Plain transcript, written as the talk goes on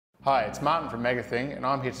Hi, it's Martin from Megathing, and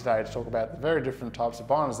I'm here today to talk about the very different types of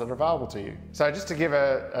binders that are available to you. So just to give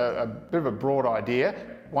a bit of a broad idea,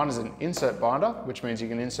 one is an insert binder, which means you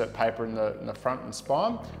can insert paper in the front and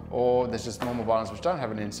spine, or there's just normal binders which don't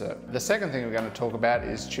have an insert. The second thing we're going to talk about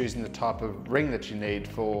is choosing the type of ring that you need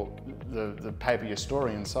for the paper you're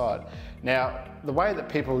storing inside. Now, the way that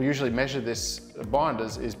people usually measure this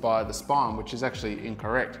binders is by the spine, which is actually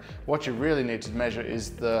incorrect. What you really need to measure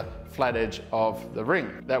is the flat edge of the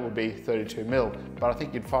ring. That would be 32 mil, but I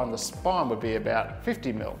think you'd find the spine would be about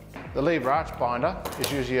 50 mil. The lever arch binder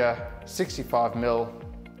is usually a 65 mil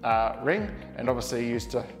ring, and obviously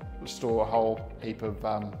used to store a whole heap of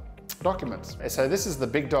documents. So this is the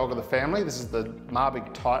big dog of the family. This is the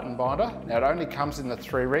Marbig Titan binder. Now it only comes in the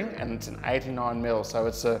 3 ring and it's an 89 mil, so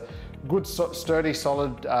it's a good sturdy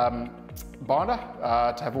solid binder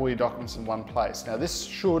to have all your documents in one place. Now this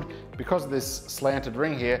should, because of this slanted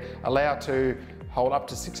ring here, allow to hold up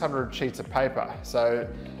to 600 sheets of paper. So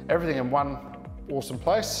everything in one awesome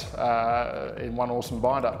place, in one awesome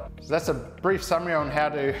binder. So that's a brief summary on how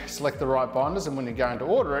to select the right binders, and when you're going to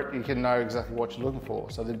order it, you can know exactly what you're looking for.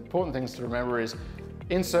 So the important things to remember is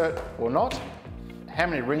insert or not, how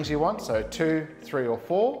many rings you want, so 2, 3 or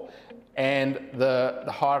 4, and the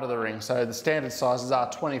height of the ring. So the standard sizes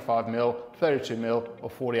are 25 mil, 32 mil or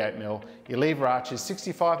 48 mil. Your lever arch is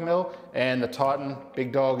 65 mil and the Titan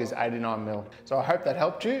big dog is 89 mil. So I hope that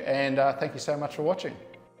helped you, and thank you so much for watching.